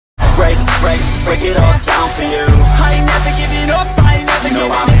break it all down for you. I ain't never giving up, I ain't never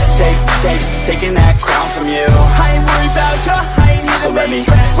giving I'm in. taking that crown from you. I ain't worried about you, I ain't So even let me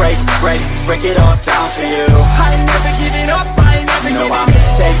ready. break it all down for you. I ain't never giving up, I ain't never giving I'm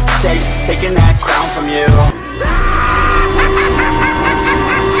in. taking that crown from you.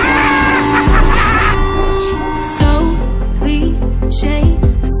 So cliche,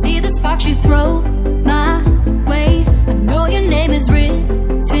 I see the sparks you throw my way. I know your name is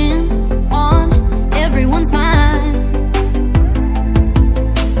written on everyone's mind.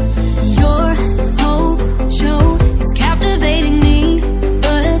 Your whole show is captivating me,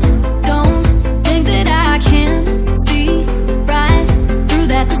 but don't think that I can see right through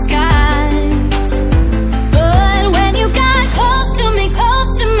that disguise. But when you got close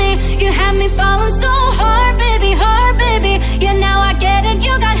to me, you had me falling so hard, baby, hard, baby. Yeah, now I get it,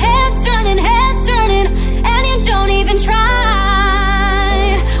 you got heads turning,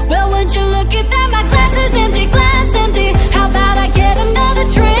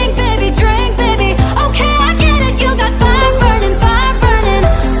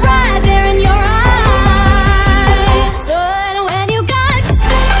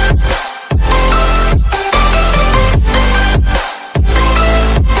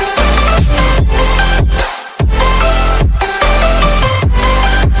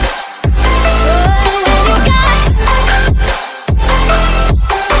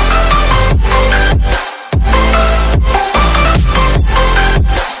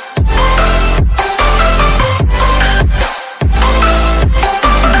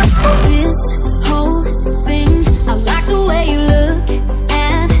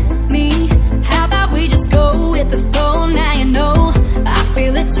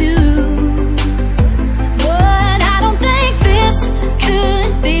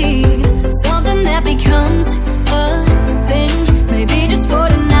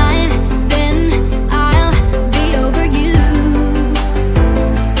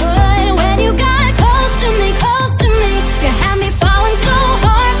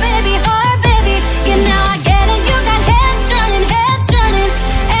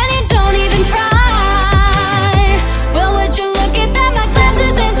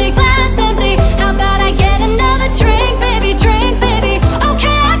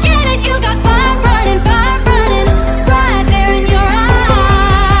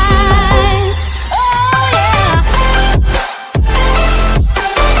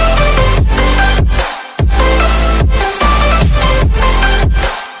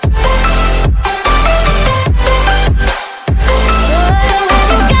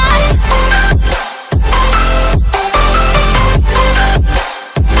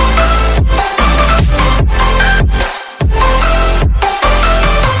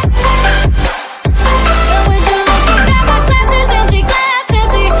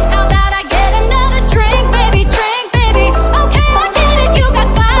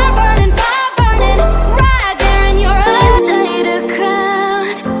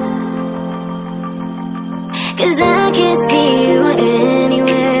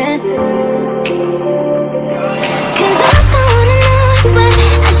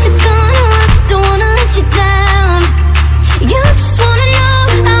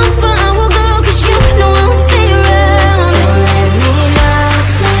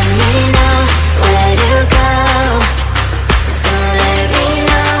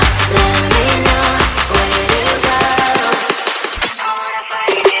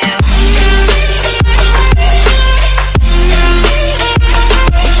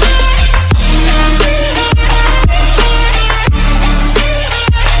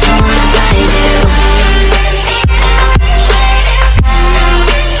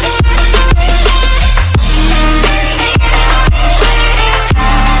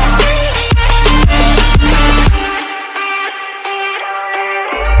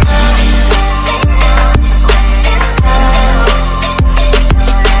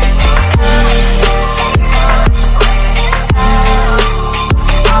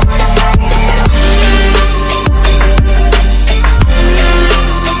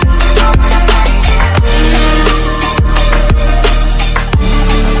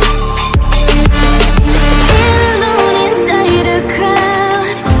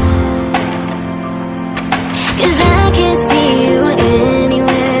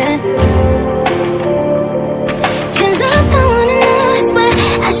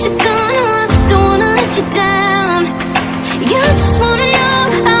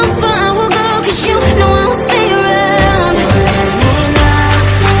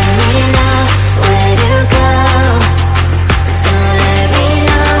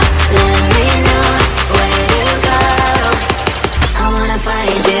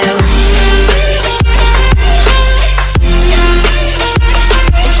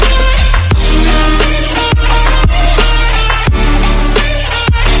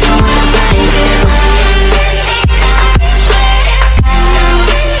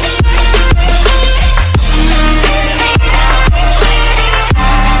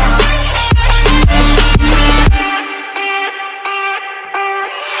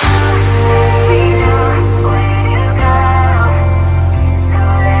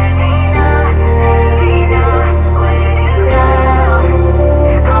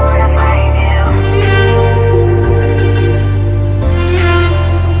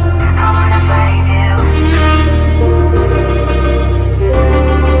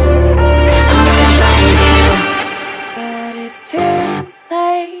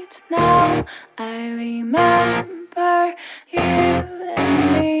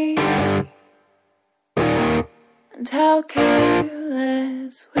 how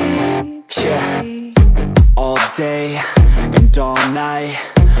careless we could Yeah. be. All day and all night,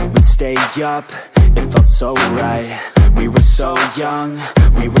 we'd stay up, it felt so right. We were so young,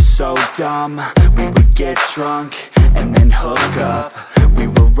 we were so dumb. We would get drunk and then hook up. We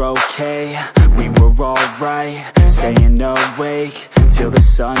were okay, we were alright, staying awake till the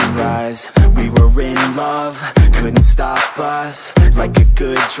sunrise. We were in love, couldn't stop us, like a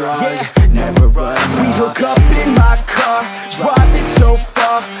good drug, never enough. We hook up in my car, driving so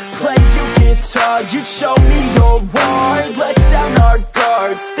far, play you guitar, you'd show me your art, let down our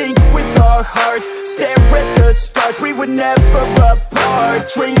guards, think with our hearts, stare at the stars, we were never apart,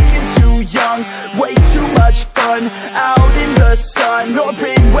 drinking too young, way too much fun, out in the sun,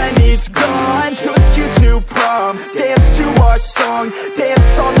 orbit when it's gone, took you to prom, dance to our song,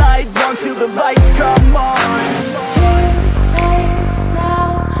 dance all night long till the lights come on.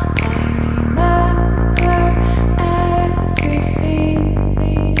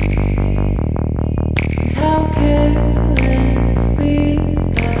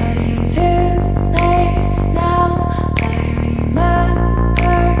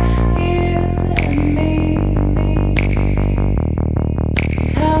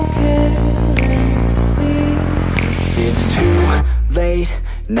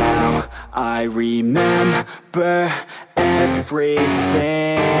 Now I remember everything,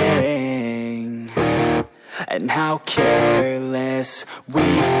 and how careless we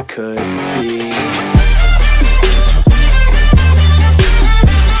could be.